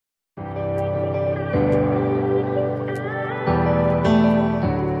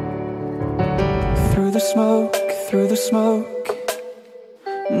Through the smoke,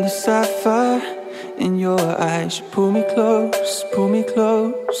 and the sapphire in your eyes. You pull me close,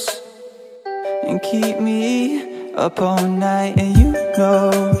 and keep me up all night. And you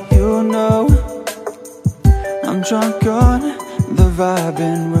know, I'm drunk on the vibe,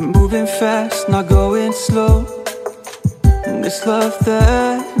 and we're moving fast, not going slow. And this love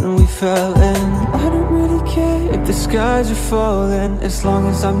that we fell in, I don't really care if the skies are falling, as long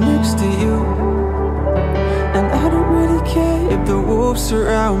as I'm next to you. And I don't really care if the wolves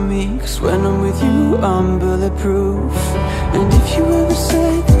surround me, 'cause when I'm with you, I'm bulletproof. And if you ever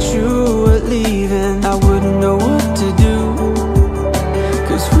said that you were leaving, I wouldn't know what to do.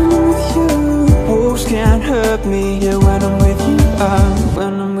 'Cause when I'm with you, wolves can't hurt me. Yeah, when I'm with you,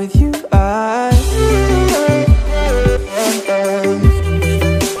 when I'm with you,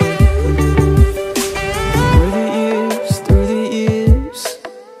 through the years,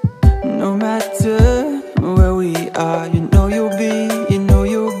 no matter where we are, you know you'll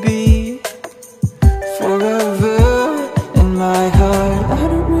be forever in my heart. I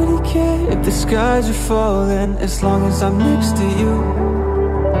don't really care if the skies are falling, as long as I'm next to you.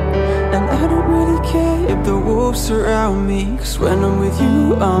 And I don't really care if the wolves surround me, 'cause when I'm with you,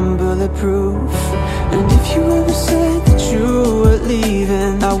 I'm bulletproof. And if you ever said that you were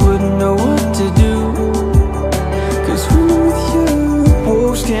leaving, I wouldn't know what to do. 'Cause when I'm with you,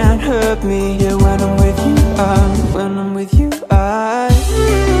 wolves can't hurt me. Yeah, when I'm with you, when I'm with you,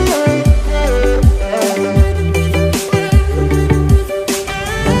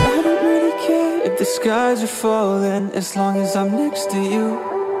 and I don't really care if the skies are falling, as long as I'm next to you.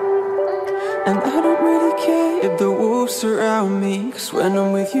 And I don't really care if the wolves surround me, 'cause when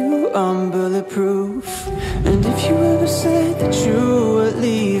I'm with you, I'm bulletproof. And if you ever said that you were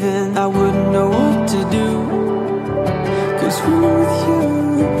leaving, I wouldn't know what to do. 'Cause when I'm with you,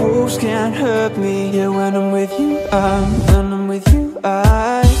 wolves can't hurt me. Yeah, when I'm with you, when I'm with you, and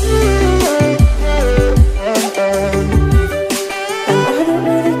I don't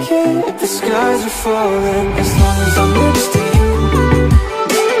really care if the skies are falling, as long as I'm next to you.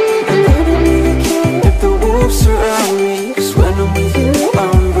 And I don't really care if the wolves surround me.